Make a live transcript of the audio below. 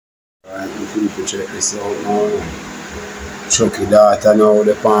If people check this out now. Chucky daughter now,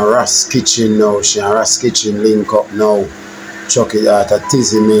 they're on Ross Kitchen now. She and Ross Kitchen link up now. Chucky daughter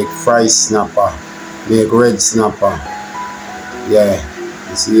Tizzy make fry snapper, make red snapper. Yeah,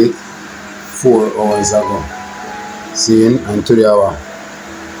 you see it? 4 hours ago. See it? And today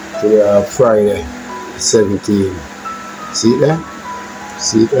Friday, 17. See it there?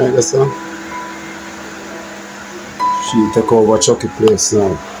 See it right there, son? She take over Chucky place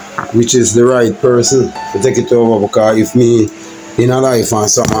now, which is the right person to take it over, because if me in a life and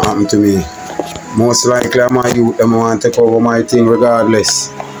something happen to me, most likely my youth them want to take over my thing regardless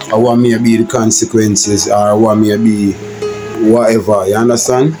of what may be the consequences or what may be whatever, you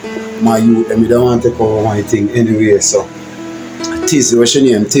understand? My youth them don't want to take over my thing anyway. So Tizzy, what's your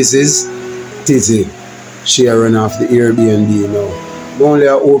name? Tizzy. She run off the Airbnb now. The only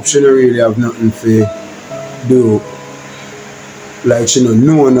hope she don't really have nothing to do. Like she don't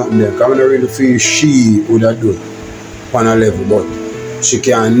know nothing there. Because I don't really feel she would have done on a level, but she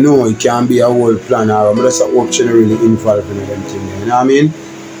can't know, it can't be a whole plan, or but that's a hope she don't really involved in them thing there. You know what I mean?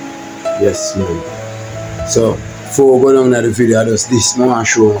 Yes, man. So before we go down to the video, just this man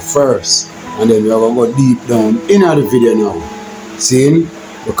show first, and then we're gonna go deep down in the video now. See?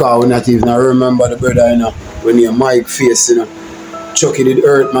 Because we not even remember the brother, you know, when your mic face, you know. Chucky did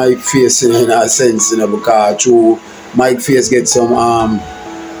hurt Mike face, you know, in a sense, you know, because through Mike face get some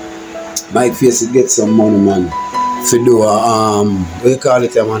get some money, man, to do a what you call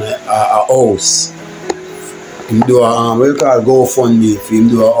it, man, a house. Him do a what you call GoFundMe for him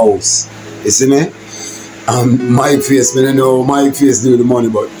do a house. You see me? Mike face, me don't know Mike face do the money,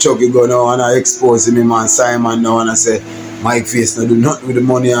 but Chucky go now and I expose him, man, Simon now, and I say Mike face no do nothing with the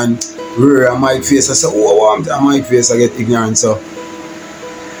money, and Mike face I say, oh, I want Mike face, I get ignorant. So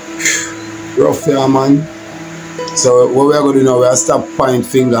rough here, man. So what we are going to do now, we are stop point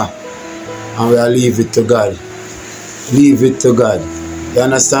finger and we are leave it to God. Leave it to God. You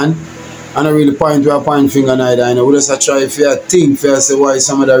understand? I don't really point to a point finger neither. You know, we just try for a thing for say why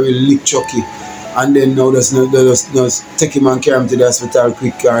somebody really lick Chucky, and then now just take him and carry him to the hospital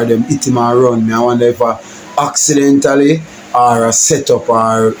quick, or them hit him and run. Me I wonder if accidentally or a setup,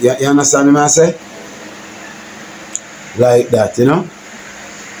 or you understand what I say? Like that, you know?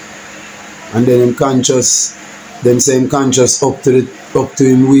 And then him conscious, them say him conscious up to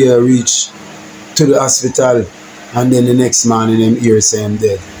him where reach to the hospital, and then the next man in him ear say him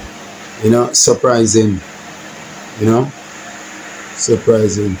dead. You know, surprising. You know?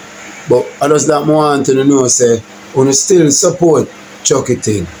 Surprising. But I just that want to know, say, wanna still support Chucky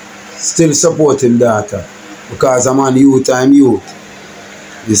thing. Still support him daughter. Because I'm on youth, I'm youth.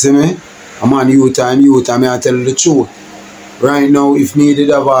 You see me? I'm on youth, I'm youth, and I tell you the truth. Right now, if me did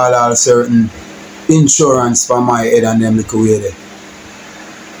have all certain insurance for my head and them little way there,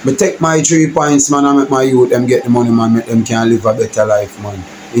 but take my 3 points, man, and make my youth them get the money, man, make them can live a better life, man.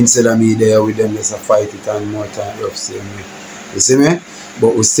 Instead of me there with them, just a fight it and more time rough same way. You see me?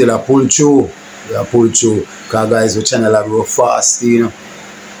 But we still a pull through. We are pull through. Because guys, we channel a grow fast, you know.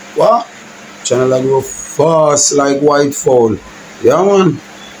 What? Channel a grow fast like white fowl. Yeah, man.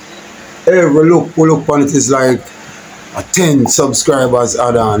 Every look we look on it is like a 10 subscribers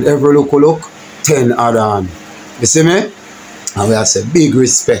add on. Every look we look, 10 add on. You see me? And we have to say big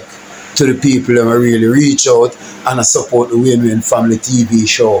respect to the people that really reach out and support the Win-Win Family TV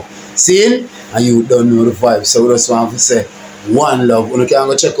show. See? And you don't know the vibe. So we just want to say one love. You can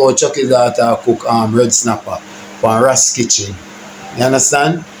go check out Chucky daughter cook red snapper from Ross Kitchen. You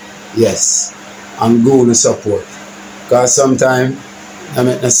understand? Yes. I'm going to support. Because sometimes that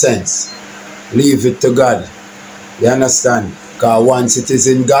makes no sense. Leave it to God. You understand? Because once it is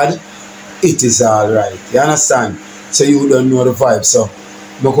in God, it is alright. You understand? So you don't know the vibe. So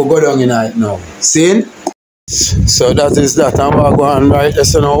we could go down in it now. See? So that is that. And we're going right there.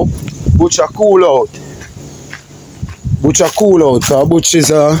 So now, Butcher cool out. Butcher cool out. So Butch is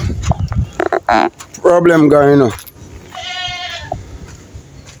a problem guy, you know.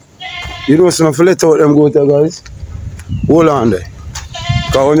 You know, so if I let out them go there, guys, hold on there.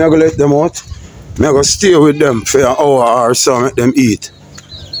 Because when I go let them out, I go stay with them for an hour or so, make them eat.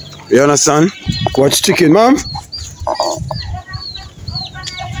 You understand? Watch chicken, ma'am.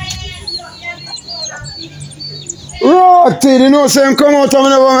 Right, you know, say him come out and I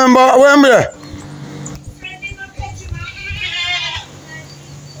never remember where I'm there.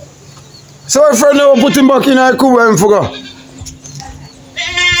 So my friend never put him back in a cool where him forgot.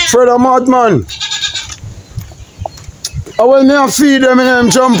 Fred a madman. I will me feed them and them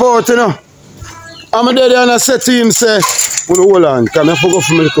jump out, you know. I'm there and I said to him, say, well, hold on, because I forgot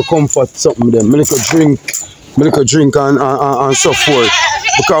for me to comfort something with them. I drink and so forth.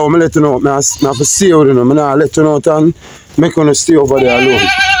 Because when I let you know, I have to stay with you. I not let you know and make you stay over there alone.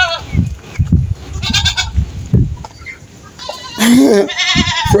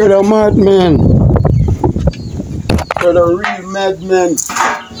 Brother madman. Brother real madman.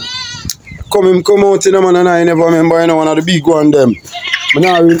 Come out in them and I never remember one of the big one them. But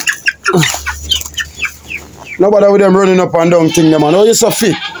now nobody with them running up and down thing them, man. Oh, you so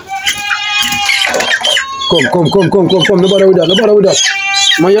fit. Come. Nobody with that.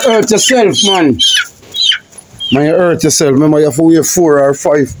 Man, you hurt yourself, man. Man, you hurt yourself. Remember, you have to weigh 4 or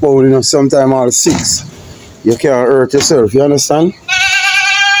 5 pounds, you know, sometime all 6. You can't hurt yourself, you understand?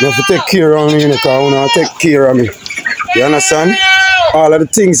 You have to take care of me, because I want to take care of me. You understand? All of the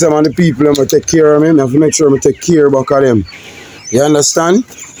things and the people I'm going to take care of me, I have to make sure I take care back of them. You understand?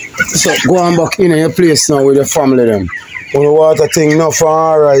 So go on back in your place now with your family them. When the water thing enough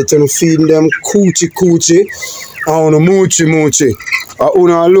alright, and feed them coochie and moochie.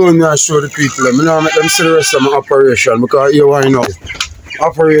 Una alone I show the people them. I don't make them see the rest of my operation because you why now.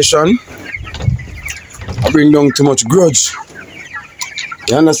 Operation I bring down too much grudge.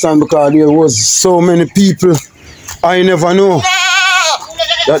 You understand? Because there was so many people I never know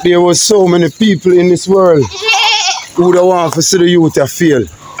that there was so many people in this world who don't want to see the youth fail.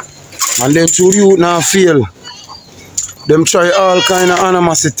 And then through the youth now fail. Them try all kind of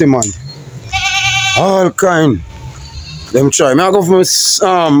animosity, man. All kind. Them try. I go from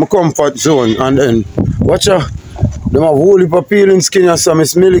my comfort zone and then watch out. Them have whole heap of peeling skin and some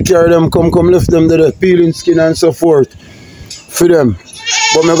smelly carry them come lift them to the peeling skin and so forth. For them.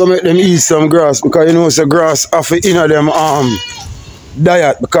 But I'm gonna make them eat some grass because you know it's a grass have to inner them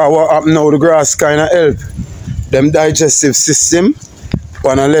diet because what happen now the grass kinda help them digestive system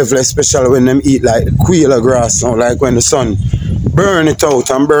on a level, especially when them eat like the quail grass now, like when the sun burn it out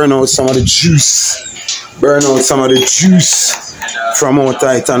and burn out some of the juice. Burn out some of the juice from out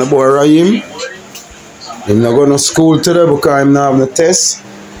tight and the boy Rahim. I'm not going to school today because I'm not having a test.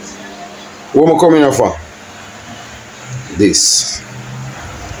 What am I coming here for? This.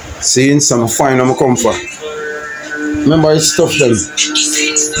 Seeing some fine I'm come for. Remember I stuffed them.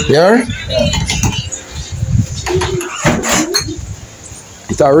 Yeah?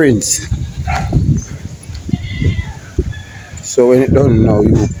 It a rinse. So when it done now,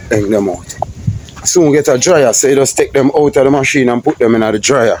 you hang them out. Soon get a dryer, so you just take them out of the machine and put them in the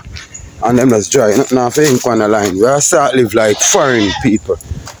dryer. And them just dry. Nothing off the ink on the line. We are start live like foreign people.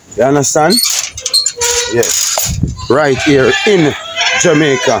 You understand? Yes. Right here in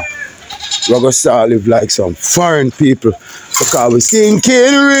Jamaica. We're going to start live like some foreign people. Because we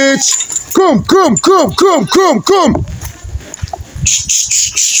thinking rich. Come.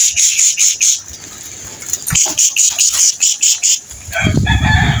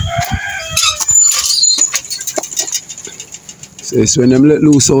 So it's when them let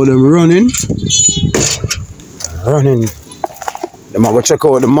loose all them running. Them go check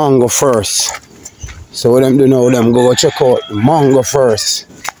out the mango first. So what them do now, them go check out the mango first.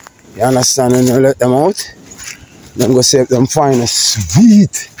 You understand? And you let them out. Them go see if them find a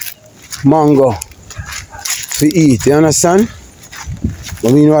sweet mango to eat. You understand?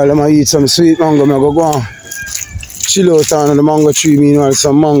 But meanwhile, them eat some sweet mango. I go and chill out on the mango tree. Meanwhile,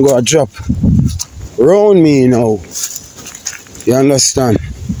 some mango a drop round me now. You understand?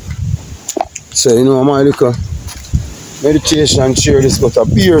 So, you know, my little meditation chair, this got a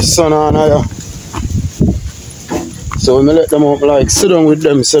beer sun on here. So, when I let them up, like, sit down with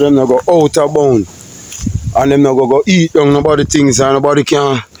them so them not go out of bound. And them not go eat down nobody things and nobody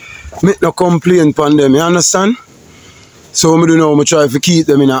can make no complaint upon them. You understand? So, what I do now, I try to keep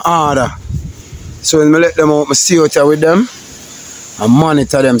them in an order. So, when I let them out, I stay out here with them. I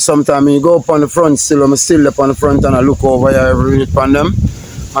monitor them. Sometimes I go up on the front still, I'm still up on the front and I look over here every minute on them.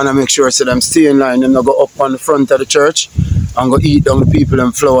 And I make sure so them stay in line, them not go up on the front of the church and go eat down the people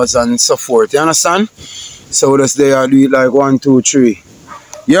and flowers and so forth. You understand? So that's there I do it like 1, 2, 3.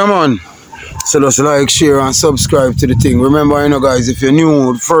 Yeah man. So just like, share and subscribe to the thing. Remember, you know guys, if you're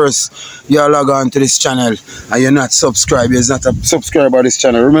new, first you log on to this channel and you're not subscribed, you're not a subscriber to this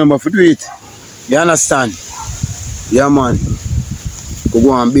channel. Remember to do it. You understand? Yeah man.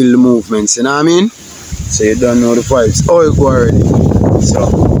 Go and build the movements, you know what I mean? So you don't know the vibes. Oh, you go already. So,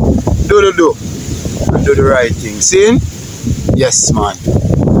 do and do the right thing. See? Yes, man.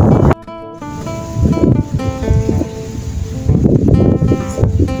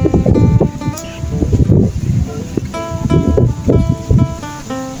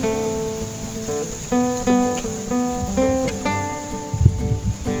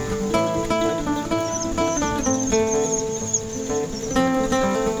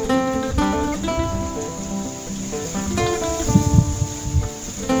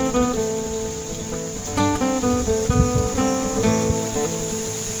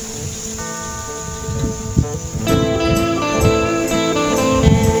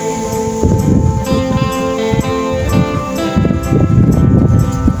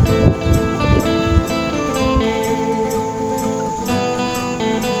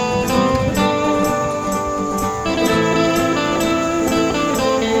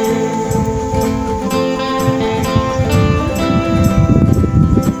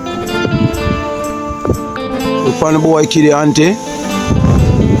 on the boy kiddie auntie.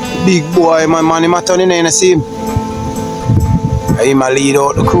 Big boy, man, him a turn in, you see him? Him a lead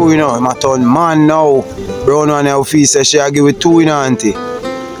out the crew, you know. Him a turn man now. Brown one now feel say she a give it 2, you know, auntie.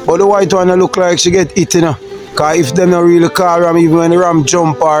 But the white one look like she get hit, you know. Cause if them not really call ram, even when the ram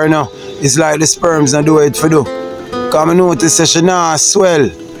jump her, you know, it's like the sperms not do it for do. Cause I notice that she not swell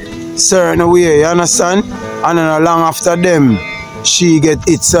certain way, you understand? And then long after them, she get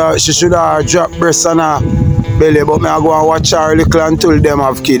hit, so she should have drop breast on her belly, but me I go and watch her little until them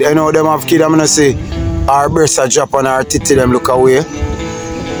have kid. You know them have kid, I'm gonna say her breast a drop on her titty, them look away.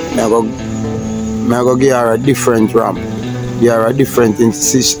 Me I go give her a different ram. Give her a different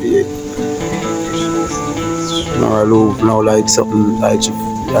incision. Now like something like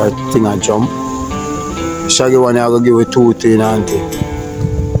her thing a jump. Shaggy one I go give it 2 to you, auntie.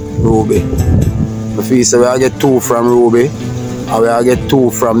 Ruby. If you say we I get 2 from Ruby, and we I get 2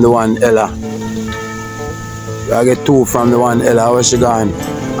 from the one Ella. I get 2 from the one Ella, where she gone.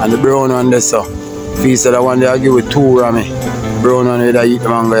 And the brown one there, so. If you say that one there, I give it 2 ram. Brown one there, eat the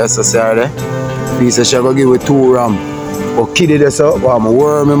mango, yes, so say there. If you say she go give it 2 ram. But kiddie there, so, I'm a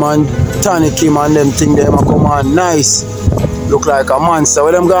wormy man. Tonic him and them thing there, man, come on, nice. Look like a monster.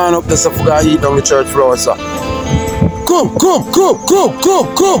 Where them going up there, so for going to eat on the church floor, so. Come.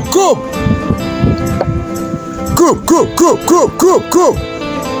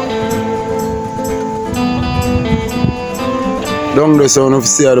 Down there, so you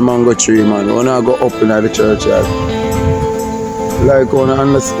see the mango tree, man. When I go up in the churchyard. Like when I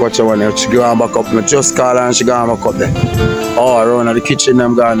watch her one, she go back up. I just call her and she go back up there. Oh, around the kitchen,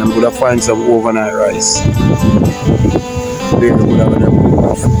 them gone, them could have find some overnight rice. They could have them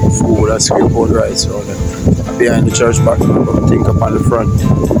food, that scrape out rice around them. Behind the church back, I think up on the front.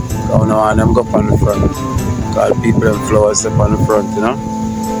 I know, and them go up on the front. Call people and flowers up on the front, you know.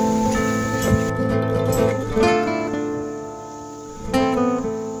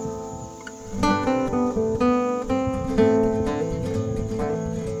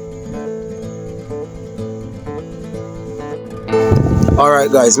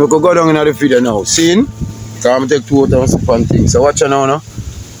 Alright guys, we could go down in the video now. Seeing? Because I'm going to take 2 out of some fun things. So watch now.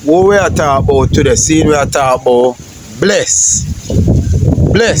 What we are talking about today, seeing we are talking about bless.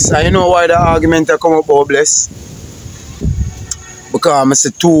 Bless. And you know why the argument I come up about bless? Because I see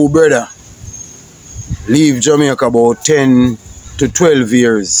 2 brothers leave Jamaica about 10 to 12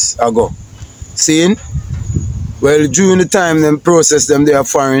 years ago. Seeing? Well, during the time them process them, they are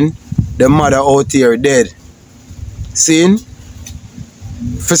foreign, the mother out here dead. Seeing?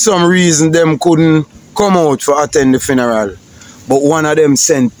 For some reason, them couldn't come out for attend the funeral. But one of them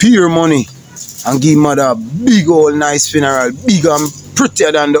sent pure money and give mother a big old nice funeral, big and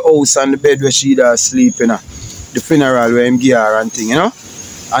prettier than the house and the bed where she does sleep in. The funeral where him give her and thing, you know.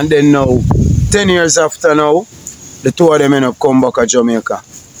 And then now, 10 years after now, the 2 of them end up come back to Jamaica.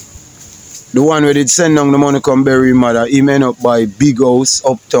 The one where did send down the money come bury mother, he end up buy big house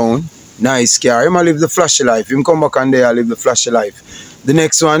uptown, nice car. Him a live the flashy life. Him come back and there live the flashy life. The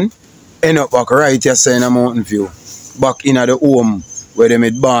next one end up back right here in a Mountain View. Back in the home where they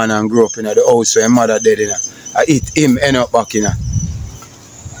made born and grew up in the house where mother dead in. I eat him end up back in.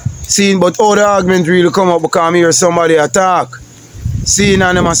 Seeing, but all the argument really come up because I hear somebody attack. Seeing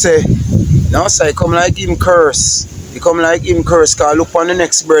and them I say, now say come like him curse. He come like him curse because look on the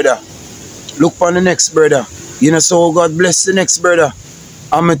next brother. Look on the next brother. You know, so God bless the next brother.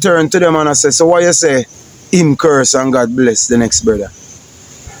 And I turn to them and I say, so why you say him curse and God bless the next brother?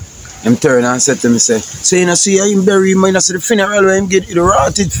 Him turn and said to me, say, so you know, see him bury him, you know, see the funeral where him get, the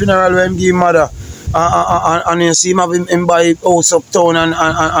rotted funeral where him give mother. And you see him have him buy house uptown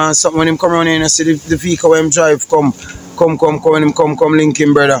and something when him come around here and see the vehicle where him drive come when him come link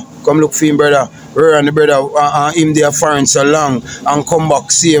him brother. Come look for him brother. Where and the brother him there foreign so long and come back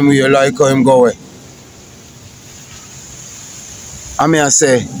same way like how him go away. I mean I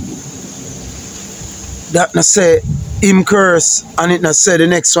say that not say him curse and it not say the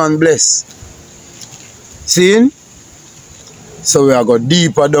next one bless. See? So we are go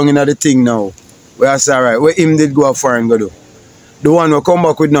deeper down in the thing now. We are say alright, where him did go a foreign go do? The one who come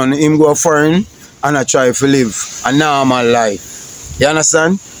back with none, him go a foreign and I try to live a normal life. You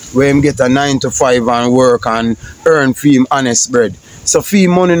understand? Where him get a 9 to 5 and work and earn for him honest bread. So for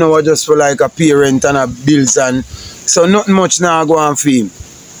him money now just for like a parent and a bills and so nothing much now go on for him.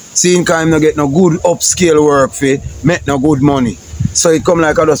 Seeing him not get no good upscale work for make no good money. So it come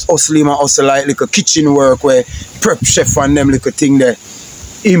like I just hustle him and hustle like a kitchen work where prep chef and them little thing there.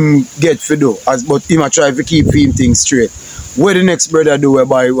 Him get for do. But him a try to keep him things straight. What the next brother do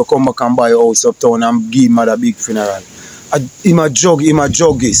whereby we come back and buy a house uptown and give him a big funeral. Him a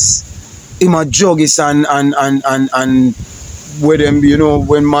juggies. him a juggis and with them, you know,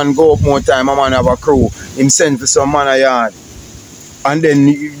 when man go up more time, a man have a crew, him send for some man a yard. And then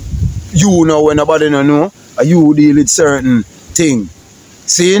you know when nobody no know, you deal with certain thing.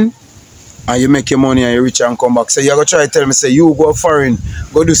 Seeing? And you make your money and you rich and come back. So you go try to tell me, say you go foreign,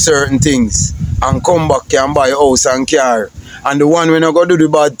 go do certain things and come back and buy a house and car. And the one when you go do the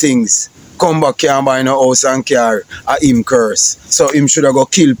bad things, come back and buy no house and car, him curse. So him should have go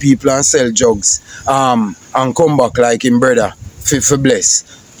kill people and sell drugs. And come back like him brother for bless.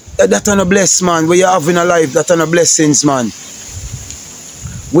 That's not a bless, man. What you have in a life, that's not a blessings, man.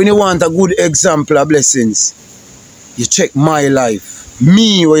 When you want a good example of blessings, you check my life.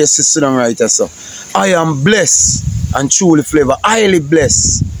 Me, where you sit down right there, so. I am blessed and truly favored, highly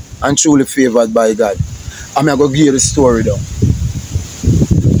blessed and truly favored by God. I'm going to give you the story though.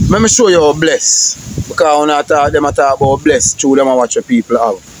 Let me show you how blessed. Because when I talk about blessed, through them I watch what people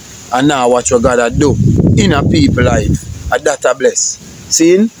have. And now watch what God do in a people life. And that are blessed.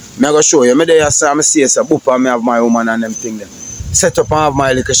 See? I'm going to show you. I'm there, so I'm see so boop and I have my woman and them thing there. Set up and have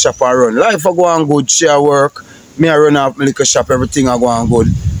my little shop and run. Life I go on good, share work. Me I run off my little shop, everything I go on good.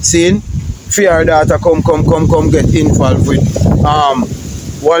 See? Fear that I come get involved with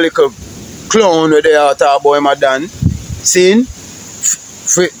one little clown where they are talk about my done. See?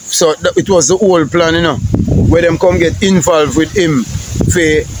 So it was the whole plan, you know. Where them come get involved with him.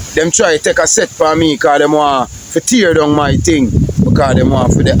 For them try to take a set for me because them want to tear down my thing. Because them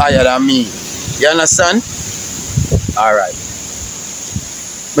want for the higher than me. You understand? Alright.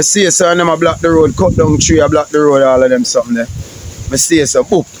 I see so and them I block the road, cut down tree, I block the road, all of them something there. I see so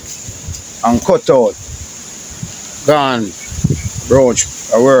boop and cut out. Gone. Roach.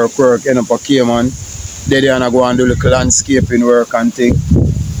 I work, end up a key man. Then I go and do little landscaping work and thing.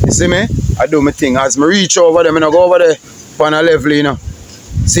 You see me? I do my thing. As I reach over there, I go over there on a level, you know.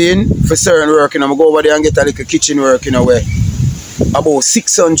 Seeing? For certain work, you know, I go over there and get a little kitchen work, you know, where about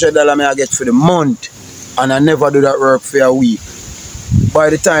 $600 I get for the month. And I never do that work for a week. By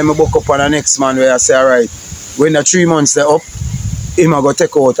the time I book up on the next man where I say, alright, when the 3 months they up, him I go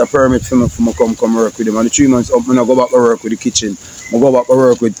take out a permit for me come work with him. And the 3 months up, I go back to work with the kitchen. I go back to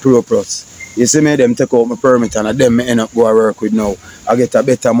work with Pro Plus. You see me, them take out my permit and them I end up go to work with now. I get a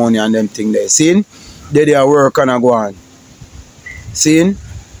better money and them thing there. See? They work and I go on. See?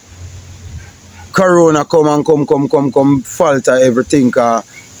 Corona come falter everything.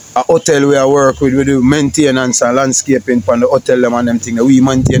 A hotel where I work with, we do maintenance and landscaping on the hotel them and them thing. We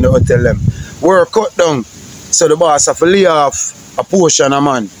maintain the hotel them. Work cut down. So the boss have to lay off a portion of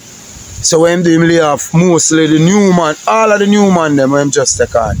man. So when him lay off, mostly the new man, all of the new man them when him just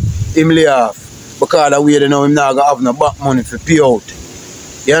take on. Him lay off. Because the way they know him not gonna have no back money for pay out.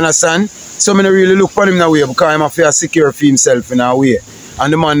 You understand? So I don't really look for him that way because him have to secure for himself in a way.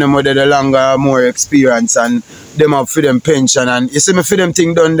 And the man them with the longer, more experience and them have for them pension and you see me for them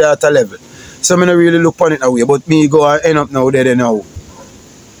thing done there at a level. So I don't really look on it that way. But me go and end up now there now.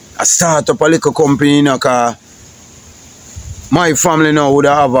 I start up a little company, you know, because my family now would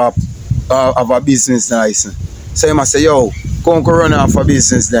have a business license. So I must say, yo, come run off a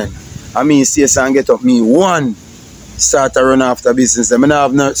business then. I mean, stay and get up me one. Start to run after business then. I don't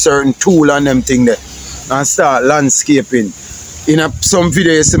have no certain tool and them thing there. And start landscaping. In some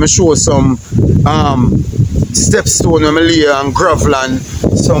video you see me show some stepstone where I lay and gravel and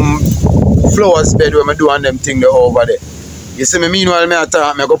some flowers bed where I do and them thing there over there. You see me, meanwhile I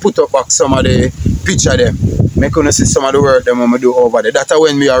talk, I go put up back some of the picture them. I can see some of the work them I do over there. That's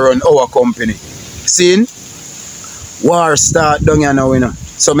when we are run our company. Seeing? War start down here now, you know.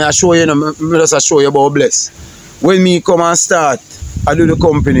 So I show you, I just show you about bless. When me come and start, I do the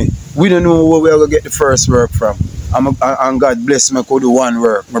company. We don't know where we're going to get the first work from. And God bless me, I could do one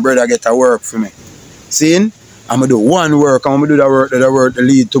work. My brother get a work for me. Seeing? I'm going to do one work. I'm going to do that work to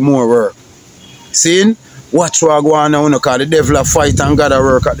lead to more work. Seeing? Watch what I go on now, because the devil a fight and God a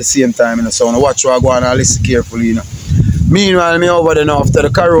work at the same time. You know, so watch what I go on and listen carefully. You know. Meanwhile, me over there now, after the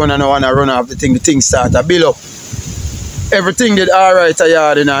corona now and I run off the thing start to build up. Everything did alright a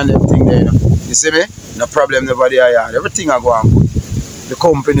yard and everything there. You know. You see me? No problem nobody a yard. Everything I go on good. The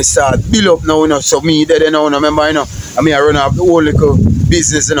company start build up now, you know, so me there now, remember, you know, I mean I run off the whole little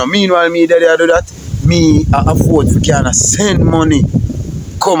business, you know. Meanwhile, me there I do that, me I afford for kind of send money,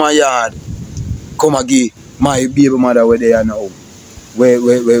 come a yard, come a give my baby mother where they are now, where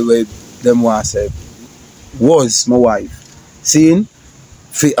them want say, was my wife, seeing,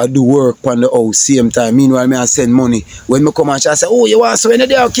 I do work on the house same time, meanwhile me I send money, when me come and I say, oh you want so when the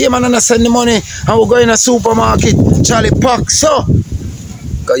day I came and I send the money, and we go in a supermarket, Charlie pack, so.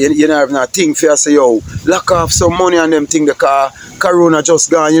 You know, have nothing for you say, yo, lock off some money on them thing because Corona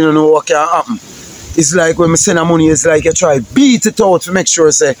just gone, you don't know what can happen. It's like when I send a money, it's like you try beat it out to make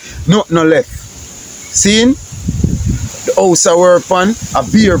sure say nothing no left. Seeing? The house I work on, a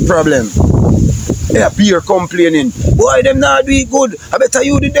beer problem. Yeah, beer complaining. Boy, them not do it good. I better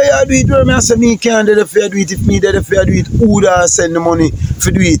you the day I do it. Where me I say me can't do it if you do it. If me did if you do it, who da send the money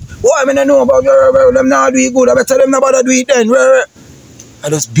for do it? Boy, I mean I know about them not do it good. I better them not bother do it then. I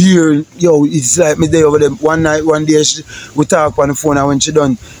just beer, yo, it's like me day over them. One day we talk on the phone and when she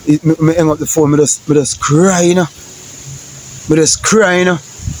done, me hang up the phone, me just cry, you know. Me just cry, you know.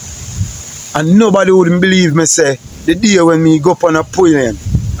 And nobody wouldn't believe me say, the day when me go up on a plane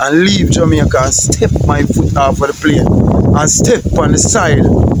and leave Jamaica and step my foot off of the plane and step on the side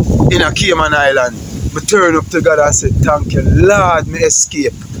in a Cayman Island, me turn up to God and say, thank you, Lord, me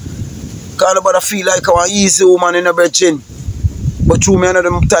escape. Because nobody feel like I'm an easy woman in a virgin. But through me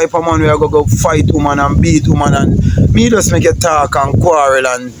another type of man where I go fight woman and beat woman and me just make a talk and quarrel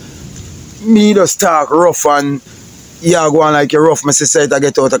and me just talk rough and yeah go on like you rough, my society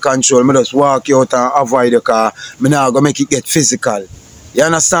get out of control. Me just walk you out and avoid the car. Me now go make it get physical. You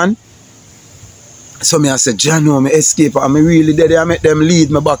understand? So me I said, John, no, me escape and me really dead. I make them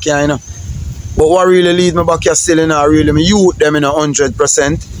lead me back here, you know. But what really lead me back here still, you know, I really me youth them in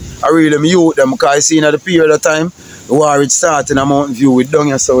 100%. I really me youth them because I seen at the period of time the war it started in a Mountain View with down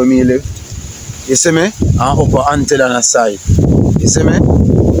here so where me live. You see me? And upper until on the side. You see me?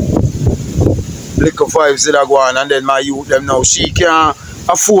 Liquor vibes did I go on and then my youth them now. She can't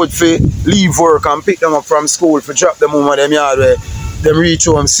afford to leave work and pick them up from school for drop them home at them yard where them reach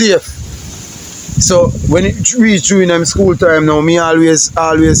home safe. So when it reach during them school time now, me always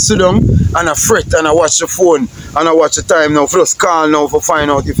sit down and I fret and I watch the phone and I watch the time now for just call now for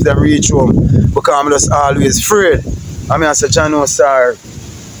find out if them reach home. Because I'm just always afraid. I mean I say, John, no sir.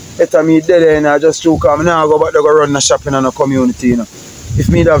 Better me dead and I just joke and now I go back to go run the shopping in the community, you know. If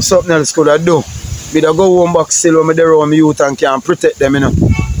me have something else could I do, me da go home back still when me there around my youth and can protect them, you know.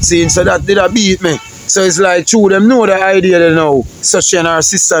 See, so that did I beat me. So it's like true, them know the idea they now. So she and her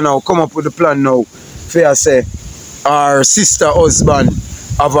sister now come up with the plan now. For I say, our sister husband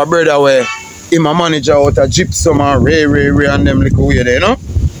have a brother where him a manager out of gypsum and ray and them little way there, you know.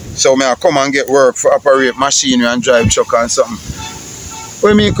 So me I come and get work for operate machinery and drive truck and something.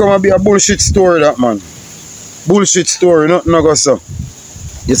 When me come and be a bullshit story that man. Bullshit story, nothing no go so.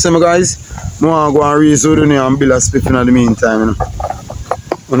 You see me guys? I want to go and raise with you and build a spiff in the meantime, you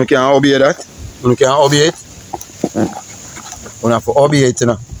know. You can obey that. You can obey it. You have to obey it, you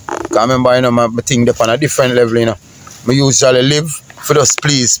know. Because I remember, you know, my thing up on a different level, you know. I usually live for just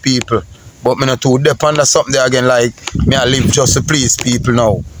please people. But I not too depend on something there again like me I live just to please people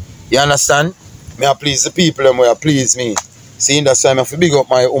now. You understand? Me I please the people and I please me. See, that's why I have to big up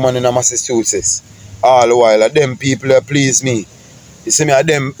my woman in Massachusetts. All the while, them people that please me. You see me,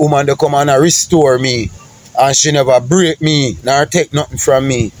 them woman they come and restore me. And she never break me, nor take nothing from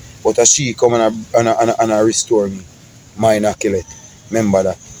me. But she come and restore me. Mine kill it. Remember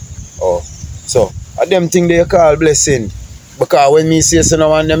that. Oh. So, them thing they call blessing. Because when me say so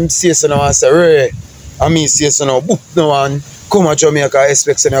now and them say so now and say, Ray, and me say so now, boop now and come to Jamaica,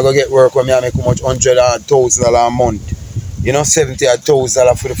 expect me I go get work when me I make how much $100,000 a month. You know,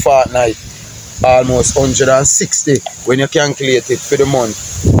 $70,000 for the fortnight. Almost 160 when you calculate it for the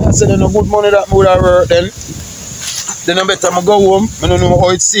month. I said, no good money that would have worked then. Then I better go home. I don't know how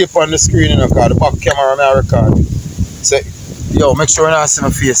it's safe on the screen, you know, because the back camera I record. So, yo, make sure you don't see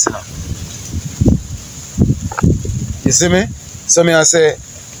my face, you know. You see me? So me I say,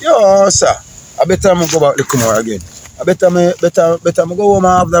 yo, sir, I better go back to Kumar again. I better go home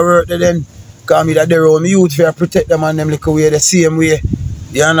and have the work there then. Because me that there on me youth for protect them and them little way the same way.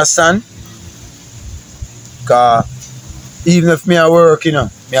 You understand? Because even if me I work, you know,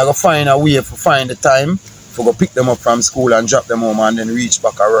 me I go find a way to find the time to go pick them up from school and drop them home and then reach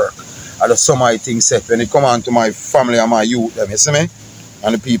back at work. I just some my things set when it come on to my family and my youth, them, you see me?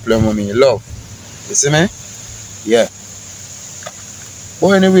 And the people them me love. You see me? Yeah.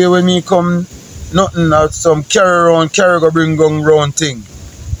 But anyway, when me come, nothing out some carry go bring gun round thing.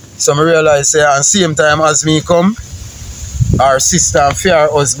 So I realize say and same time as me come, our sister and her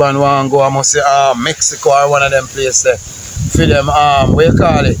husband want to go, I must say Mexico or one of them places there. For them what you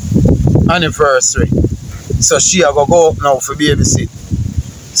call it? Anniversary. So she go up now for babysit.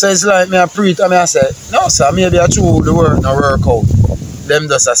 So it's like me I preach and I say, no sir, maybe I choose the work no work out. Them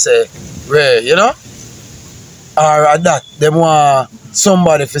just I say, Ray, you know? Or at that, them want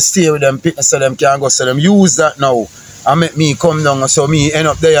somebody to stay with them so them can go so them use that now. And make me come down so me end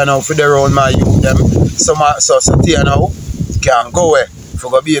up there now for their own my youth them. So Tia now can go away for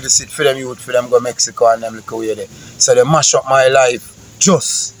go babysit for them youth for them go Mexico and them look away there. So they mash up my life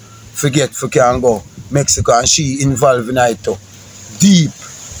just forget for can go Mexico and she involved in it too. Deep.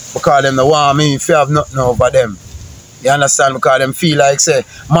 Because them don't want me if you have nothing over them. You understand? Because them feel like say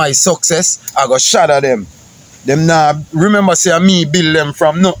my success I go shadow them. Them now remember say me build them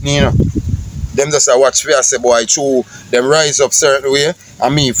from nothing, you know. Them just a watch for say boy true them rise up certain way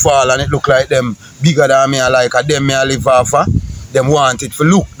and me fall and it look like them bigger than me and like a them me I live off of. Them want it for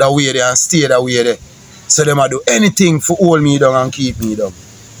look that way there and stay that way there. So them a do anything for hold me down and keep me down.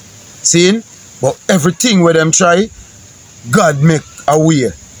 See? But everything where them try, God make a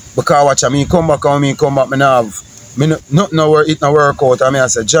way. Because watch me come back and me come back, me now have nothing it no work out. And me I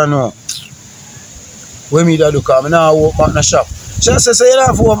say, John, no. When me that do come, I now walk back in the shop. She say, so you don't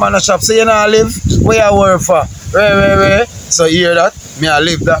have to walk back in the shop, so you don't live where you work for. Where. So you hear that? Me I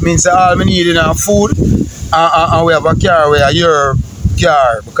live, that means all me need is food and we have a car where your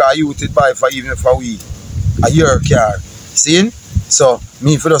car, because you would buy for even for we. A your car. See? So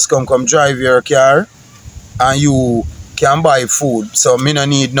me for just come drive your car and you can buy food. So me no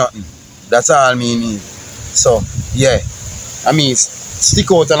need nothing. That's all me need. So yeah. I mean stick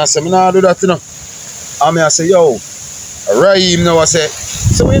out and I say me nah do that, you know. And me I say, yo, Raheem now I say,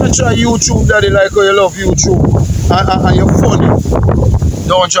 so when you try YouTube daddy like how you love YouTube and you're funny.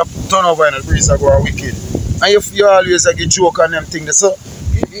 Don't drop turn over in the breeze and go wicked. And you always like a joke on them things. So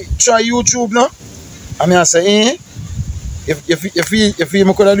you try YouTube now. I mean I say, if you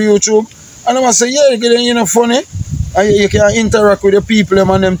could do YouTube, and I say, yeah, you know funny. And you can interact with the people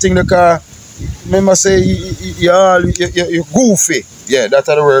and them things because remember say you're goofy. Yeah, that's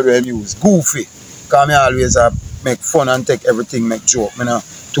the word we use. Goofy. Because I always make fun and take everything, make joke. I know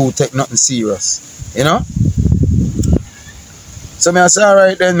to take nothing serious. You know? So I say,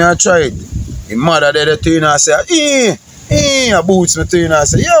 alright then, I tried. The mother there to you and I say, I boots me to you and I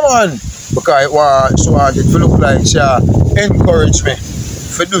say, yeah man. Because she wanted to look like she encourage me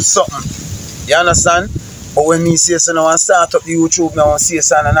to do something. You understand? But when me say so now I start up the YouTube now and see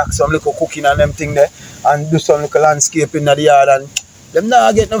some and act some little cooking and them thing there and do some little landscaping in the yard and them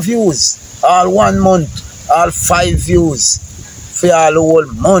now get no views. All 1 month, all 5 views for all the whole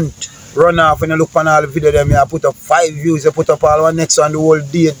month. Run off when you look on all the video them, you put up 5 views, you put up all one next one the whole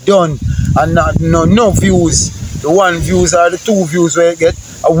day done and no views. The 1 views or the 2 views where you get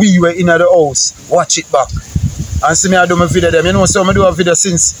a we were in the house. Watch it back. And see me I do my video them. You know so I do a video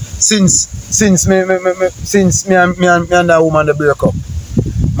since me and that woman the break up.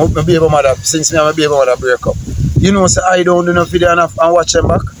 My baby mother, since me and my baby mother break up. You know so I don't do no video and watch them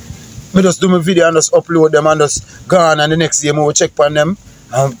back. Me just do my video and just upload them and just gone and the next day I will check on them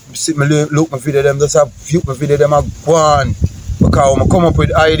and see me look my video them, just have view my video them and go on. Because when I come up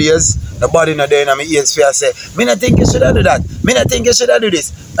with ideas, nobody not there in my ears for I say, me not think you should do that. Me not think you should do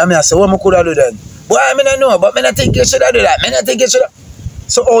this. And I say, what I could do then? Boy, I don't know, but I think you should do that. I don't think you should.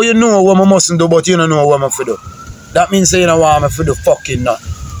 So, oh, you know what I mustn't do, but you don't know what I'm to do. That means you don't want me to do fucking nothing.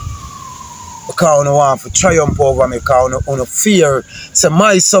 Because I don't want to triumph over me, because I don't fear. So,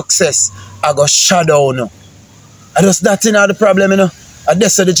 my success, I go shadow now. I just that's not the problem, you know. And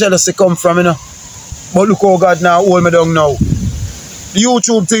that's where the jealousy come from, you know. But look how God now hold me down now. The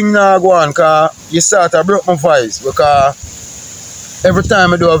YouTube thing now go on, because you start to break my voice. Because every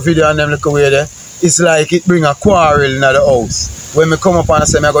time I do a video and them look away there, it's like it bring a quarrel in the house. When I come up and I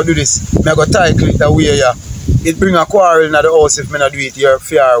say, I go do this, I go title it the way, yeah. It bring a quarrel in the house if I not do it your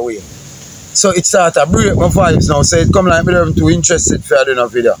fair way. So it start to break my vibes now. So it come like I'm too interested for doing a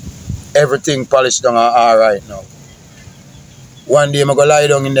video. Everything polished down and alright now. One day I go lie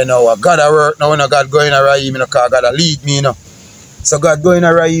down in the now. God I work now when God go in a Raheem, because God a lead me, you know. So God go in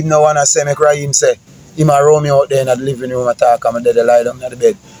a Raheem now and I say, make Raheem say, him a roll me out there in the living room, I talk, and I lie down in the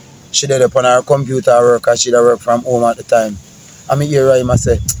bed. She did up on her computer work and she did work from home at the time. And I hear Raheem and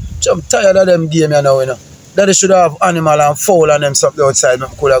say, I'm tired of them game now, you know. Daddy should have animal and fowl and them something outside. I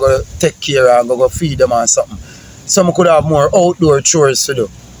could have go take care of and go feed them and something. So I could have more outdoor chores to do.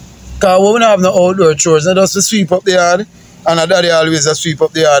 Because when we don't have no outdoor chores, I just sweep up the yard. And a daddy always sweep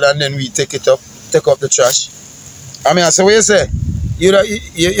up the yard and then we take it up, take up the trash. I mean, I say, what you say?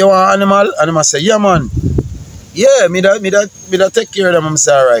 You want animal? And I say, yeah, man. Yeah, me that take care of them. I'm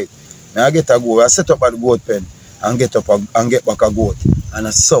say, alright. I get a goat. I set up at the goat pen and get up and get back a goat. And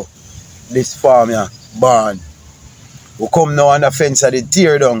I saw this farm here, barn. We come now on the fence, they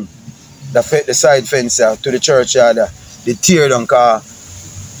tear down the side fence to the churchyard. They tear down because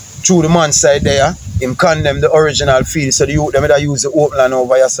through the man's side there, him condemn the original field. So the youth them use the open land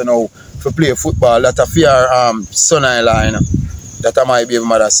over here so now for play football. That a fear son-in-law, you know. That a my baby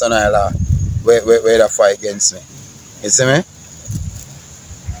mother's son-in-law where they fight against me. You see me?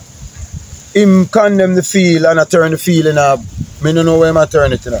 him condemn the field and I turn the field in a, me don't know where I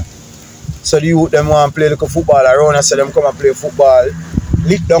turn it in a. So the youth them want to play like a football around, I said them come and play football,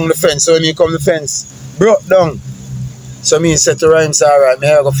 lick down the fence, so when me come the fence, broke down. So me said to Rhymes, alright, me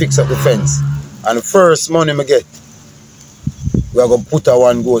I go fix up the fence. And the first money me get, we are going to put a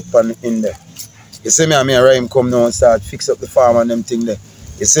one goat pan in there. You see me, and me and Rhyme come now and start fix up the farm and them thing there.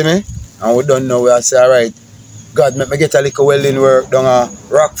 You see me? And we done now, we are say, alright, God, make me get a little welding work down a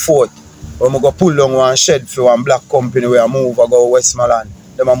Rockfort. Or I go pull down one shed for one black company where I move, I go Westmoreland.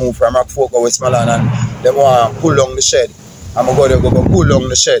 Them I move from Rockfort go Westmoreland and them want to pull down the shed. And I go there, go pull down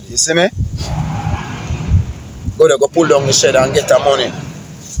the shed. You see me? Go there, go pull down the shed and get the money.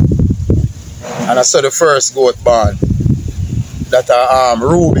 And I saw the first goat born. That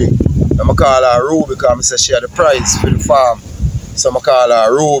Ruby. I call her Ruby because I say she had the price for the farm. So I call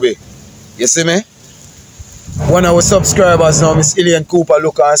her Ruby. You see me? One of our subscribers now, Miss Ilian Cooper,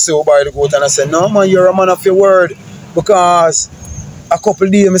 look and see who buy the goat. And I said, no man, you're a man of your word. Because a couple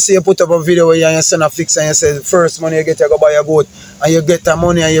of days, I see you put up a video where you and your son are fixed and you say the first money you get, you go buy a goat. And you get the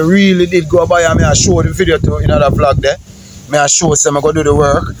money and you really did go buy and I show the video to another vlog there. I show some I go do the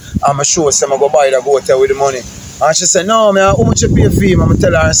work and I show some I go buy the goat with the money. And she said, no, man, how much you pay for him? I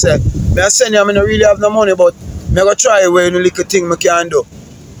tell her and say, I send you, I don't really have no money, but I go try away any little thing I can do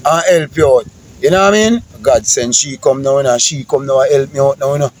and help you out. You know what I mean? God send she come now and she come now and help me out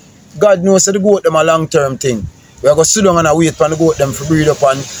now. You know? God knows that the goat them a long term thing. We are going to sit down and wait for the goat them to breed up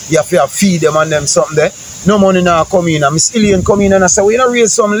and you have to feed them and them something there. No money now come in. And Miss Ilian come in and I say, we don't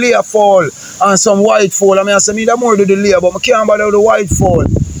raise some layer fall and some white fall. I mean, I say, me that more do the layer, but I can't bother with the white fall.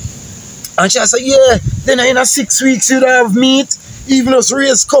 And she said, yeah, then in a 6 weeks you don't have meat. Even us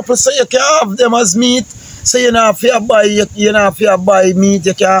raise couple so you can have them as meat. So you don't have to buy meat,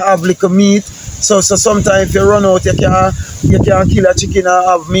 you can have little meat. So sometimes if you run out, you can kill a chicken and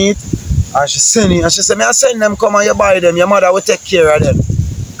have meat. And she send it, and she said, me I send them come and you buy them, your mother will take care of them.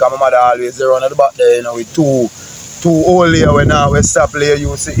 Because my mother always they run at the back there, you know, with two old layer when now we stop layer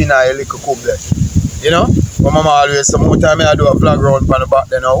you see in a little cup there. You know? But mama always, some more time I do a vlog round from the back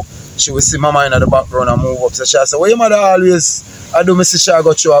there now, she will see mama in the background and move up. So she said, well your mother always I do Mrs. Shaw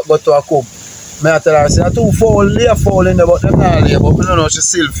go to a cup. Me I tell her, I say, I two fowl, layer fowl in there, but them not layer, but I don't know, she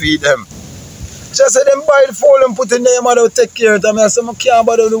still feed them. She said, them buy the fowl and put in there, your mother will take care of them. I said, I can't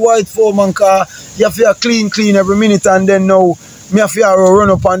bother with the white fowl, man, because you have to clean every minute and then now, me have to run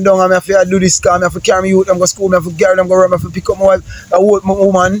up and down and me have to do this car, me have to carry me out, them go school, me have to carry them, go run, me have to pick up my wife, I hold my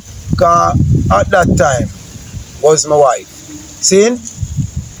woman, because at that time was my wife. See?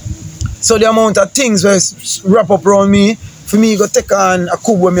 So the amount of things was wrap up around me, for me go take on a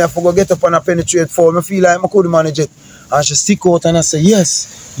cube where me have to go get up and a penetrate fowl, I feel like I could manage it. And she stick out and I say,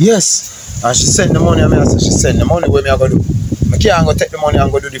 yes, yes. And she send the money and I say, she send the money, where me I go do? I can't go take the money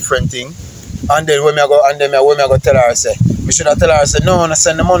and go do different thing. And then when me I go, and then where me I go tell her, I say, me should have tell her, I say, no, I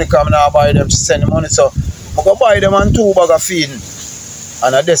send the money, come now buy them, she send the money, so I go buy them and 2 bags of feeding.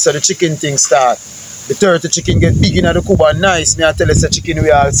 And that's how the chicken thing start. The 30 chicken get big in the cuba, nice, me I tell her, say chicken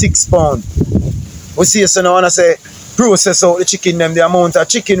we are 6 pounds. We see so now and I say, process out the chicken them, the amount of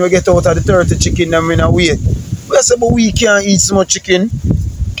chicken we get out of the 30 chicken them in a weight. We say, but we can't eat so much chicken.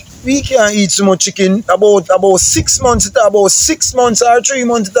 We can't eat so much chicken. About 6 months, about 6 months or 3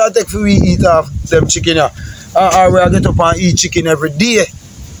 months it take for we eat off them chicken. Or we get up and eat chicken every day.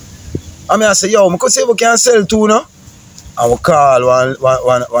 I mean I say, yo, I could say we can sell too now. And we call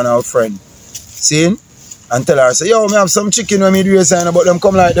one our friend. See? And tell her, I say, yo, I have some chicken when me do a sign about them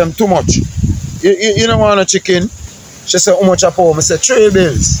come like them too much. You don't want a chicken? She said, how much a pound? I said, 3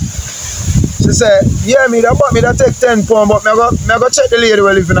 bills. She said, yeah, me that take 10 pounds, but I go check the lady who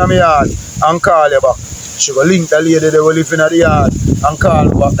live in my yard and call you back. She go link the lady that will live in the yard and call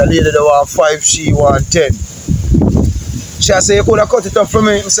back. The lady that want 5, she want 10. She say, you could have cut it up for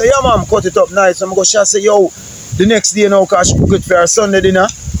me. I say, yeah, ma'am, cut it up nice. She say, yo, the next day now, because she cook it for her Sunday dinner.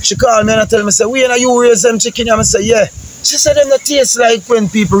 She called me and tell me, say, where you raise them chicken? I say, yeah. She said, them not taste like when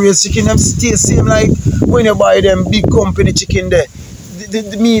people raise chicken. Them taste same like when you buy them big company chicken there.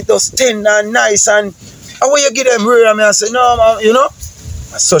 The meat was tender and nice, and how you give them rare? I say, no, man, you know.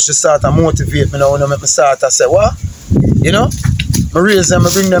 And so she start to motivate me now, make me start to say, what? You know? I raise them,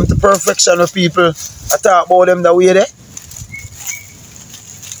 I bring them to perfection with people. I talk about them that way there.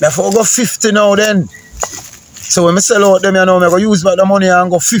 I go 50 now then. So when I sell out them, you know, I go use back the money and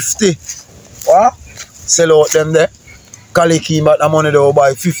go 50. What? Sell out them there. Collect back the money, they will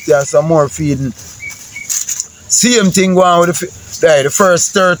buy 50 and some more feeding. Same thing going with the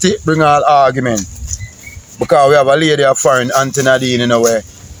first 30, bring all argument. Because we have a lady of foreign, Auntie Nadine, in a way.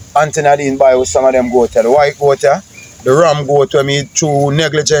 Auntie Nadine buy with some of them goat, the white goat, the ram goat, I mean, through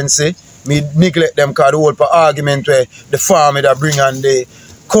negligence, Me neglect them because the whole argument where the farmer that bring on the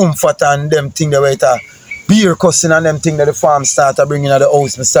comfort and them thing that wait a beer cussing and them thing that the farm start to bring in at the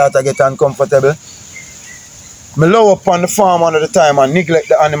house, me start to get uncomfortable. Me low up on the farm one at the time and neglect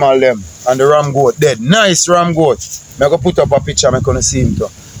the animal them and the ram goat dead. Nice ram goat. Me go put up a picture, me gonna see him too.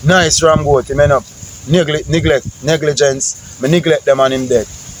 Nice ram goat, him end up negligence, me neglect them and him dead.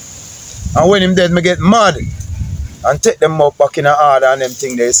 And when him dead, me get mad and take them up back in the order and them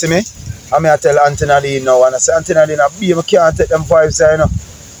thing there, you see me? And me I tell Auntie Nadine now, and I say, Auntie Nadine, I can't take them vibes there, you know.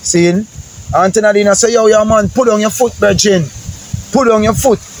 Seeing? Auntie Nadine, I say, yo, your man, put on your foot, Virgin. Put on your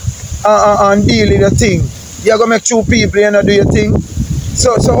foot and deal with the thing. You go make two people, you know, do your thing.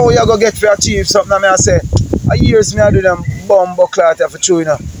 So how you go get to achieve something? And I say, a years me I do them bumbo clot for true, you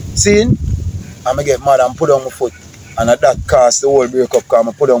know. Seeing? And I get mad and put on my foot. And at that cost the whole breakup because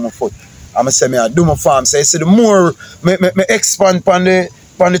I put on my foot. And I say, I do my farm. So you see, the more me expand on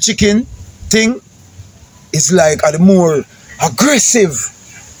the chicken thing, it's like the more aggressive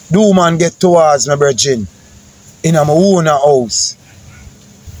the woman get towards my virgin in my own house.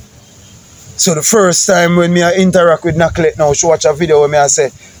 So the first time when me I interact with Nacolette now, she watch a video where me I say,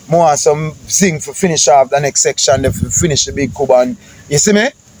 I want some zinc for finish off the next section, then finish the big kuban. You see me?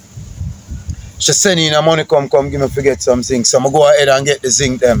 She send in a money come give me forget something. So I go ahead and get the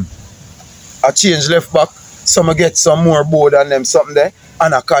zinc them. I change left back, so I get some more board and them something there,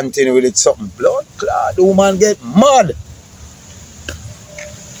 and I continue with it something. Blood clot, the woman get mad.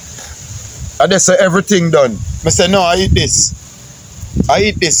 And they say everything done. I say, no, I eat this. I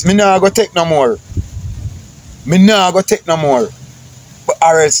eat this. Me nah go take no more. Me nah go take no more. But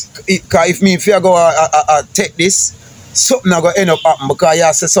or else, if I go take this, something I go end up happen because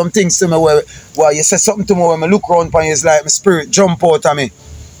you say some things to me where you say something to me when I look around and it's like my spirit jump out of me.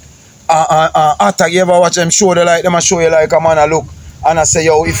 Attack, you ever watch them show the like them I show you like a man I look and I say,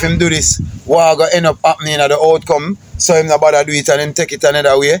 yo, if him do this, what I go end up happening at the outcome, so him not bother do it and then take it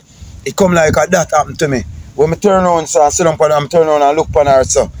another way. It come like that happened to me. When I turn around, so I sit down and turn around and look upon her,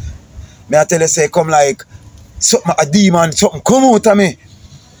 so me I tell you, say, come like something, a demon, something come out of me.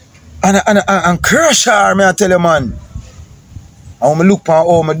 And crush her, me I tell you, man. And when I look upon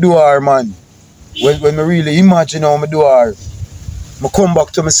how I do her, man, when I really imagine how I do her, I come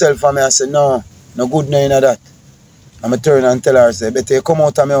back to myself and I say, no good none of that. And I turn and tell her, say, better you come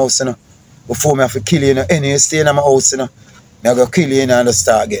out of my house, you know, before I have to kill you, you know. Any stay in my house, you know. I go kill you, you know, and I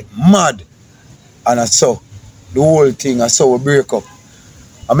start get mad. And I saw the whole thing, I saw we break up.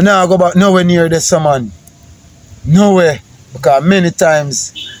 I mean, now I go back nowhere near this, man. Nowhere. Because many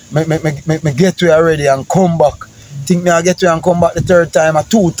times, me get to it already and come back. Think me I get to it and come back the third time, or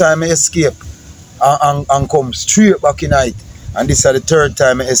two times I escape. And come straight back in night. And this is the third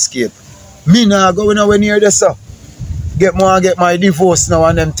time I escape. Me now going nowhere near this, sir. Get my divorce now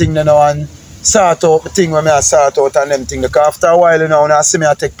and them thing now and sort out the thing when I sort out and them thing. Because after a while, you know, when I see me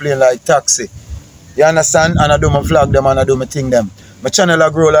I take plane like taxi. You understand? And I do my vlog them and I do my thing them. My channel I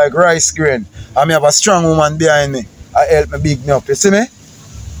grow like rice grain. And me have a strong woman behind me. I help me big me up. You see me?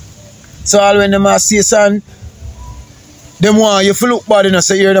 So all when them see son, them want you to look bad, you know,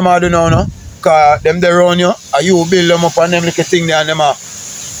 so hear them I do now, no? Because them there around you, and you build them up and them little thing there and them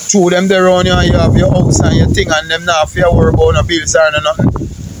through them there around you and you have your house and your thing and them not fear worry about no bills or nothing.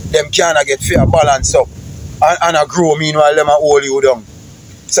 Them cannot get fair balance up. And I grow meanwhile them hold you down.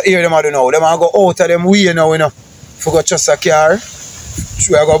 So here them I do now. Them I go out of them way now, you know. For go trust a car.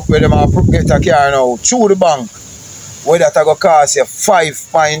 I go where them I get a car now. Through the bank. Where that I go cost you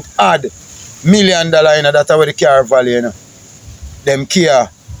 $5 million, you know, that's where the car value, you know. Them Kia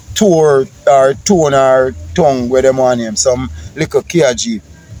tour or tone or tongue where them want him. Some little Kia Jeep.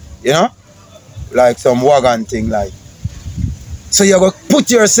 You know? Like some wagon thing like. So you go put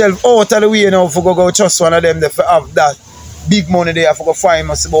yourself out of the way, you know, for go trust one of them that for have that big money there for go find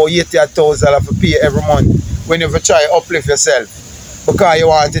us about $80,000 for pay every month when you try uplift yourself. Because you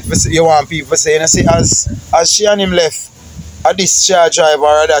want it you want people to say, you know, see as she and him left at this chair drive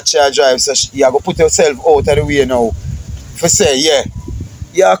or that chair drive, so you go put yourself out of the way now. For say, yeah,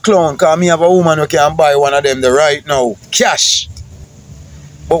 you're a clown because me have a woman who can buy one of them there right now. Cash.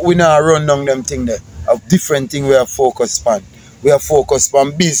 But we now run down them thing there. A different thing we are focused on. We are focused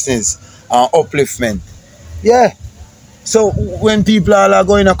on business and upliftment. Yeah. So when people are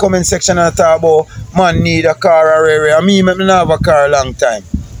going in the comment section and talk about man need a car or area, me not have a car a long time.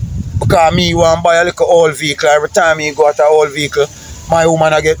 Because me want to buy a little old vehicle. Every time me go at an old vehicle, my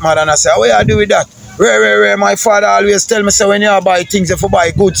woman I get mad and I say, what you do with that? Rare. My father always tell me, say when you buy things, if you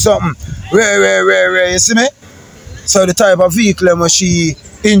buy good something, rare, you see me? So the type of vehicle when she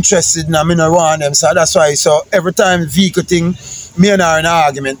interested in, I mean, I want them. So that's why, so every time vehicle thing, me and her in an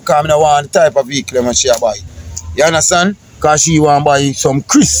argument because I don't want the type of vehicle that she buy. You understand? Because she want to buy some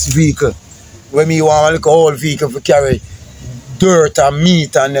crisp vehicle. When me want a little old vehicle for carry dirt and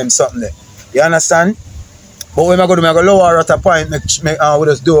meat and them something there. You understand? But when I go to lower her at a point, we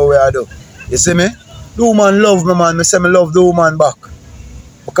just do what I do. You see me? The woman love me, man. I say I love the woman back.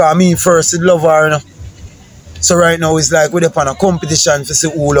 Because me first did love her, you know. So right now it's like we're upon a competition to see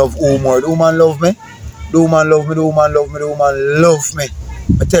who love who more. The woman love me. The woman love me. The woman love me. The woman love me.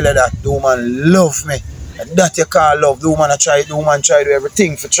 I tell her that. The woman love me. And that you call love. The woman try to do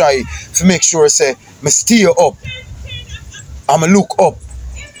everything to try to make sure say I stay up. I'm look up.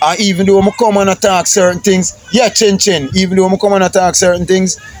 And even though I come and attack certain things, yeah, chin. Even though I come and attack certain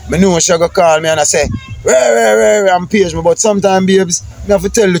things, I know she go call me and I say, I'm page me. But sometimes, babes, I have to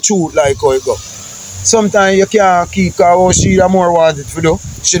tell the truth like how it go. Sometimes you can't keep her, she more wanted to do.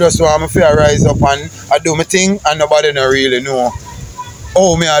 She just want me to rise up and I do my thing and nobody don't really know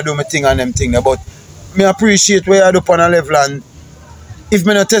how me I do my thing and them thing. But me appreciate where I do on a level, and if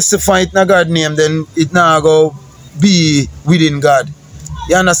me not testify it in God's name, then it now go be within God.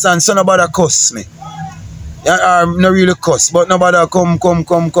 You understand? So nobody cuss me. Not really cuss, but nobody come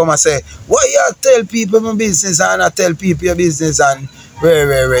and say, why you tell people my business and I tell people your business and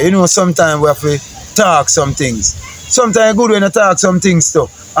You know, sometimes we have to talk some things. Sometimes it's good when I talk some things too.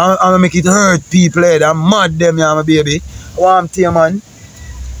 I'm make it hurt people head. I'm mad them, yeah, my baby. I want to you, man.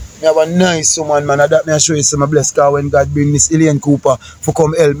 I have a nice woman, man. That me I show you some blessed car when God bring Miss Elaine Cooper for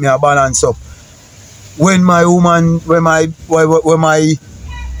come help me balance up. When my woman, when my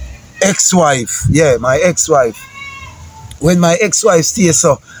ex-wife, yeah, my ex-wife, when my ex-wife stays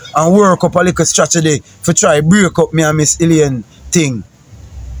so and work up a little strategy for try break up me and Miss Elaine thing.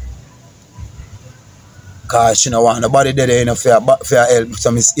 Cause she no want nobody there enough for help.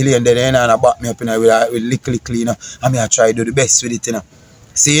 So Miss Elaine there and I back me up with little cleaner and me I try to do the best with it, you know.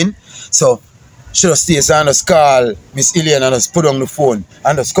 Seeing? So she just stays and just call Miss Elaine and just put on the phone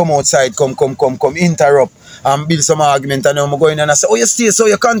and just come outside, come, interrupt and build some argument, and then I'm going and I say, oh, you stay so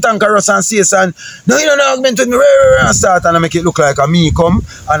you can't conquer us and say, son, no, you don't argument with me, and start and I make it look like a me come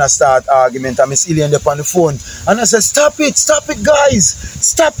and I start argument and Miss Elaine up on the phone and I say, stop it guys,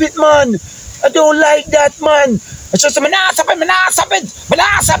 stop it, man, I don't like that, man. I just say, stop it,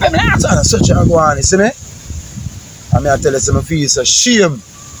 and such a go on, you see me? And I tell her, I feel so shame.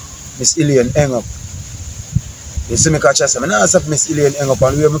 Miss Elaine hang up. You see me catch her, I say, Miss Elaine hang up,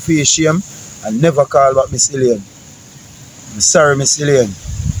 and where I feel shame, I never call back Miss Elaine. I'm sorry, Miss Elaine.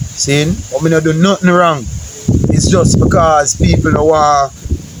 See? But I don't do nothing wrong. It's just because people know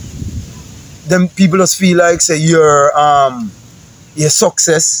them people just feel like say your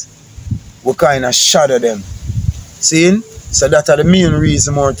success will kind of shadow them. See? So that's the main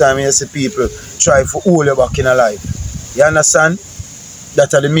reason more time you see people try to hold you back in a life. You understand?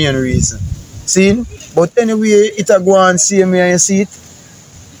 That's the main reason. See? But anyway, it a go and see me and you see it.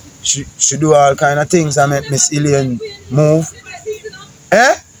 She do all kind of things and make Miss Elaine move.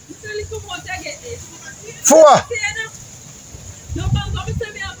 Eh? For what?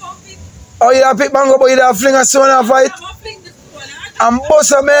 Oh, you have pick mango, but you have fling a stone and fight? And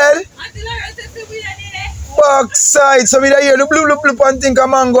bust a man? Backside, so we hear the blue and think a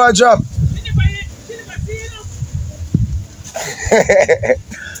mango a drop.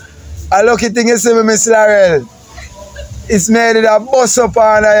 A lucky thing you see me, Miss Laurel. It's made it a bust up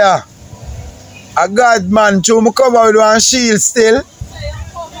on there. A God man, through me cover with one shield still.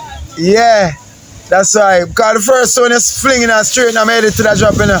 Yeah, that's right. Because the first one is flinging and straight and I made it to the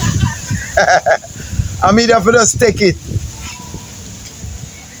drop, you know. I made have to just take it.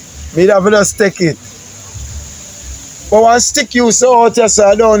 But one stick you so out here, so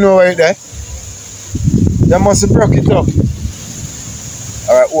I don't know right there. They must have broke it up.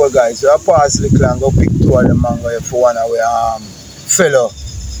 Alright, well guys, we'll pause a little and go pick two of the mango for one of our fellow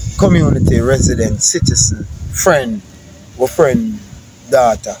community resident, citizen, friend,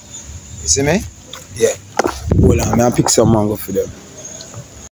 daughter. You see me? Yeah. Hold on, I'll pick some mango for them.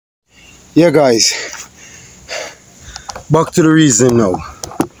 Yeah guys, back to the reason now.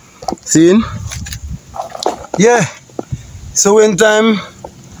 See? Yeah. So when time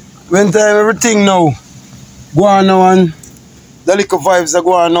everything now go on now and the little vibes that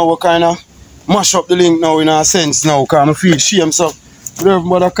go on now, we kind of mash up the link now in a sense now, because I feel shame, so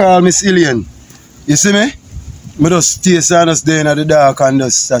everybody call Miss Elaine. You see me? I just stay and just there in the dark and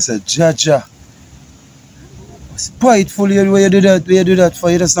just I said, Jaja. Spiteful where you do that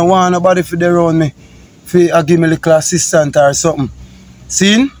for. You just don't want nobody for there around me. For give me a little assistant or something.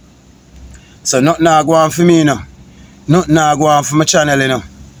 See? So nothing now go on for me, you know. Nothing now go on for my channel, you know.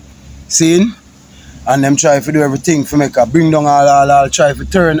 See? And them try to do everything for make a bring down all try to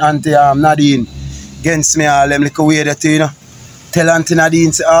turn Auntie Nadine against me all them little way that you know. Tell Auntie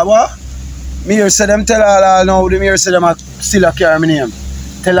Nadine say, what? Me here say them tell all now, the here say them still a carry my name.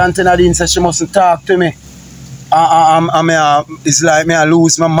 Tell Auntie Nadine say she mustn't talk to me. It's like me I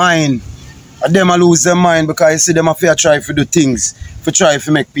lose my mind. And them I lose their mind because I see them after try to do things, for try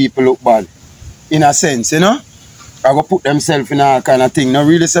to make people look bad. In a sense, you know? I go put themselves in all kind of thing. Not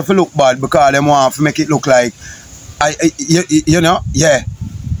really say to look bad because them want to make it look like you know, yeah.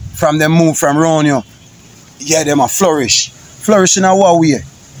 From them move from around you. Yeah, them a flourish. Flourish in a what way?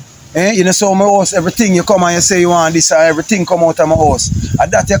 Eh? You know, so my house, everything you come and you say you want this and everything come out of my house.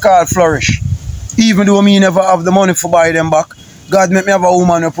 And that you call flourish. Even though me never have the money for buy them back, God make me have a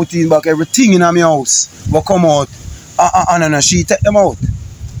woman who put in back everything in my house. But come out and she take them out.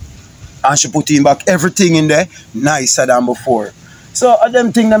 And she put in back everything in there nicer than before. So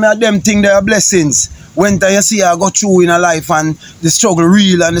them thing they are blessings. When you see I go through in a life and the struggle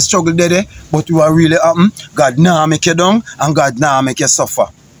real and the struggle there, but you are really happen, God now make you down and God now make you suffer.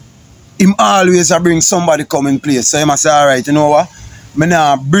 Him always bring somebody come in place. So he must say, alright, you know what? Me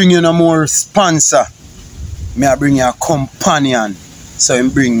now bring you no more sponsor. Me I bring you a companion. So him